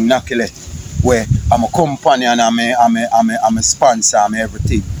bring Nakilet, where I'm a companion, I'm a sponsor, I'm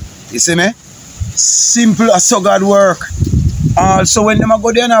everything. You see me? Simple as so God work. Also when them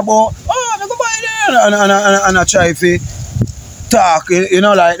go there about, oh, I go buy there and I try to talk, you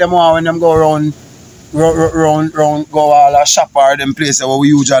know, like them when them go around go all a shop or them places where we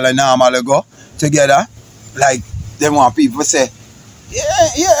usually normally go together. Like them want people say,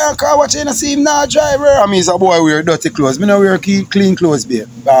 yeah, cause what you see him now driver. I mean, a boy wear dirty clothes. Me no wear clean clothes, babe.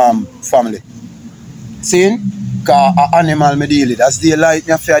 Family. See? Cause animal me deal with. That's the light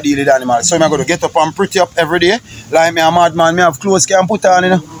me have deal with animal. So I'm going to get up and pretty up every day. Like me a madman, me have clothes can put on,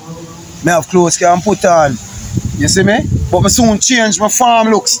 you know. Me have clothes can put on. You see me? But me soon change my farm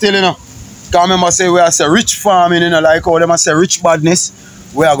look still, you know. Cause I remember say we are say rich farming, you know, like how them say rich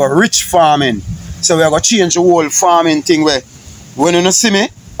badness. We are go rich farming. So we are going to change the whole farming thing where when you see me,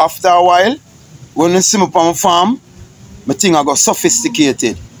 after a while, when you see me on my farm, my thing I go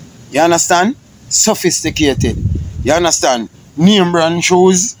sophisticated. You understand? Sophisticated. You understand? Name brand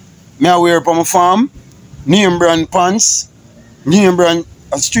shoes, me I wear on my farm. Name brand pants. Name brand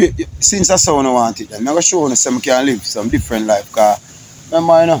straight. Since I saw I want it, I'm going to show you some can live some different life. Cause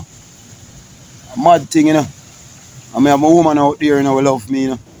remember, you know, a mad thing, you know. I mean, I have a woman out there, you know, who love me, you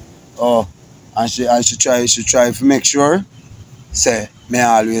know. Oh, and she try to make sure, say, me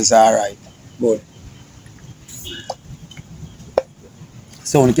always alright. But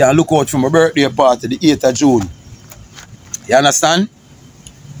so you can look out for my birthday party, the 8th of June. You understand?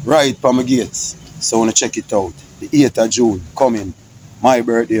 Right for my gates. So I want to check it out. The 8th of June coming. My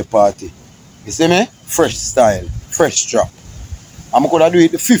birthday party. You see me? Fresh style. Fresh drop. I'm going to do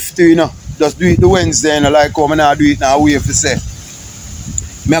it the 5th, you know. Just do it the Wednesday, you know, like how I do it now, wait for say.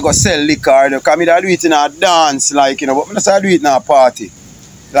 I go sell liquor, because I do it in a dance, like, you know, but I just do it in a party.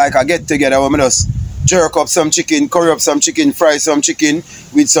 Like I get together where I just jerk up some chicken, curry up some chicken, fry some chicken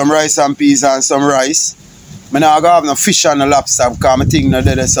with some rice and peas and some rice. I now go have no fish and no lobster because I think no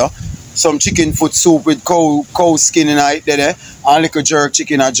there so. Some chicken foot soup with cow skin in it there and little jerk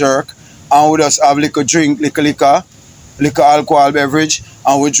chicken a jerk. And we just have little drink, liquor alcohol beverage,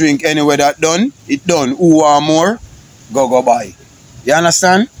 and we drink anywhere that done, it done. Who want more? Go buy. You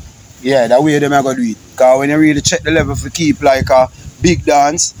understand? Yeah, that way them I go do it. Because when you really check the level for keep like a big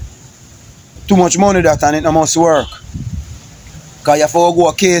dance, too much money that and it must work. Because you have to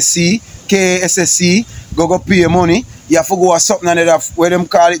go KSC, KSSC, go pay money. You have to go something that where them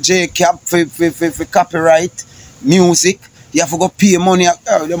call it JCAP for copyright music. You have to go pay money at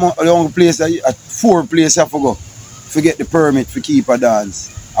the only place at 4 places you have to go. Forget the permit for keep a dance.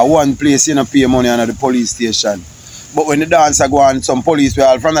 At 1 place you don't pay money at the police station. But when the dancer go on, some police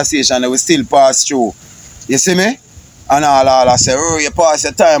will from the station they will still pass through. You see me? And all I say, oh, you pass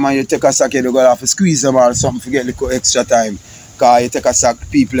your time and you take a sack, you go have to squeeze them or something, forget little extra time. Because you take a sack,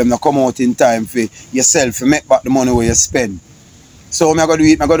 people them not come out in time for yourself to make back the money where you spend. So I'm going to do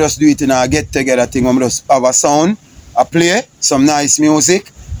it, I'm going to just do it in a get together thing. I'm going to just have a sound, a play, some nice music,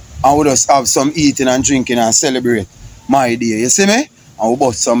 and we'll just have some eating and drinking and celebrate my day. You see me? And we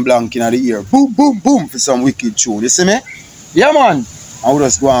bust some blank in the ear. Boom, boom, boom for some wicked tune. You see me? Yeah, man. And we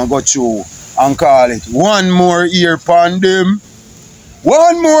just go and go through and call it one more year pon them.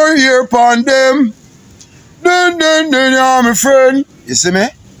 One more year pon them. Dun, yeah, my friend. You see me?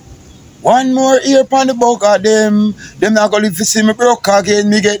 One more year pon the buck of them. Them not going to live to see me broke again.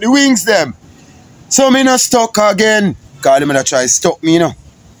 Me get the wings them. So me not stuck again. Because them not try to stop me, you know.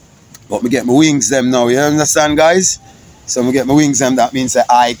 But me get my wings them now, you understand, guys? So me get my wings them, that means that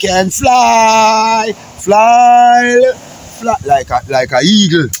I can fly, fly, fly like a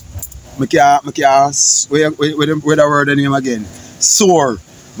eagle. Me can where the word the name again? Soar.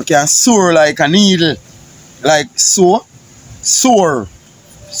 Me can soar like an eagle. Like soar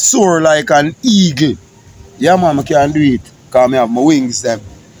like an eagle. Yeah man, I can do it. Because I have my wings them.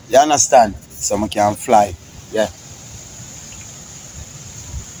 You understand? So I can fly. Yeah.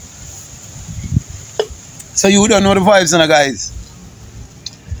 So you don't know the vibes, guys.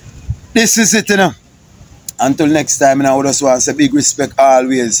 This is it, Until next time, I would just want to say big respect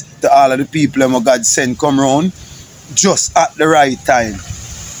always to all of the people who God sent come round just at the right time.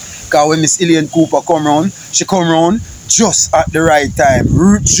 Because when Miss Elaine Cooper come round, she come round just at the right time.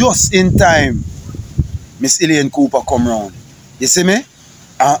 Just in time. Miss Elaine Cooper come round. You see me?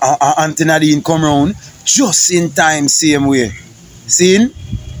 Auntie Nadine come round just in time, same way. See?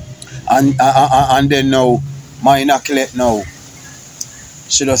 And then now, my immaculate now,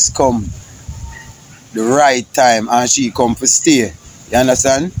 she just come the right time and she come for stay. You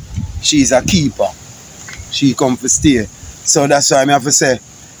understand? She's a keeper. She come for stay. So that's why I have to say,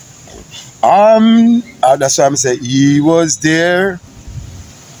 that's why I'm saying he was there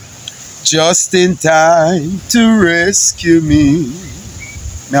just in time to rescue me.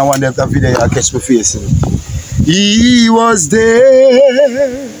 Now I wonder if that video I'll catch my face in it. He was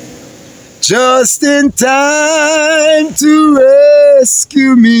there just in time to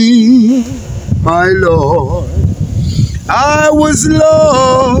rescue me, my Lord. I was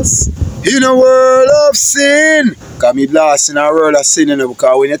lost in a world of sin. Because me lost in a world of sin,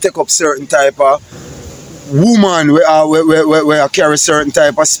 because when you take up certain type of woman where carry certain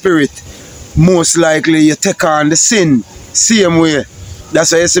type of spirit, most likely you take on the sin same way.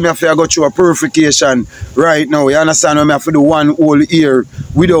 That's why you see me have to go through a purification right now. You understand? I have to do one whole year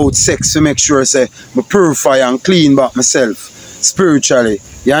without sex to make sure say I purify and clean back myself spiritually.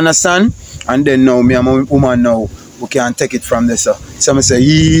 You understand? And then now me and my woman now we can take it from this. So I say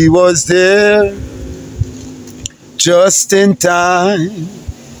he was there just in time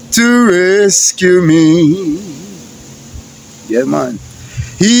to rescue me. Yeah man.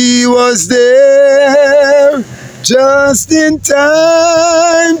 He was there just in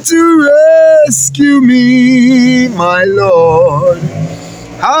time to rescue me, my Lord.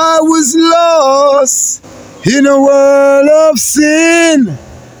 I was lost in a world of sin,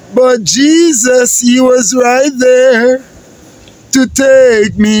 but Jesus, he was right there to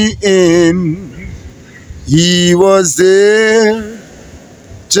take me in. He was there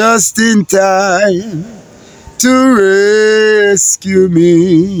just in time to rescue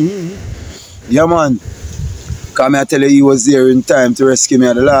me. Yeah man. Because I tell you he was there in time to rescue me.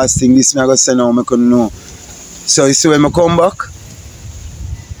 The last thing this me I got to say now I couldn't know. So you see when I come back,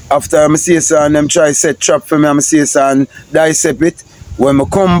 after I see and them try set trap for me, I see and dissect it. When I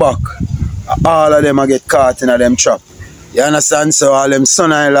come back, all of them I get caught in a them trap. You understand? So all them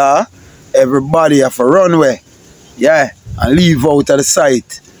son-in-law, everybody have a runway. Yeah. And leave out of the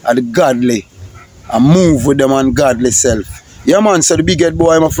sight of the godly. And move with them ungodly self. Yeah man, so the big head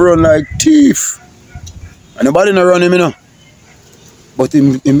boy must run like thief. And nobody no run him, you know. But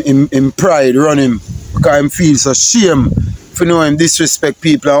him pride run him. Because him feel so shame for know him disrespect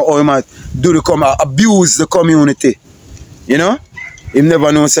people and how he might do abuse the community. You know? Him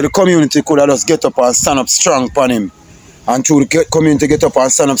never know so the community could have just get up and stand up strong upon him. And through the community get up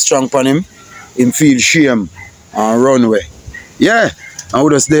and stand up strong upon him feel shame and run away. Yeah. And we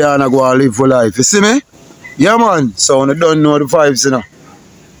just there and I go and live for life. You see me? Yeah man. So I don't know the vibes, you know.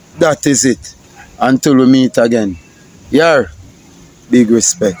 That is it. Until we meet again. Yeah. Big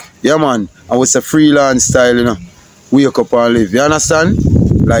respect. Yeah man. And it's a freelance style, you know. Wake up and live. You understand?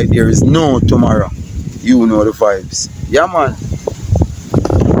 Like there is no tomorrow. You know the vibes. Yeah man.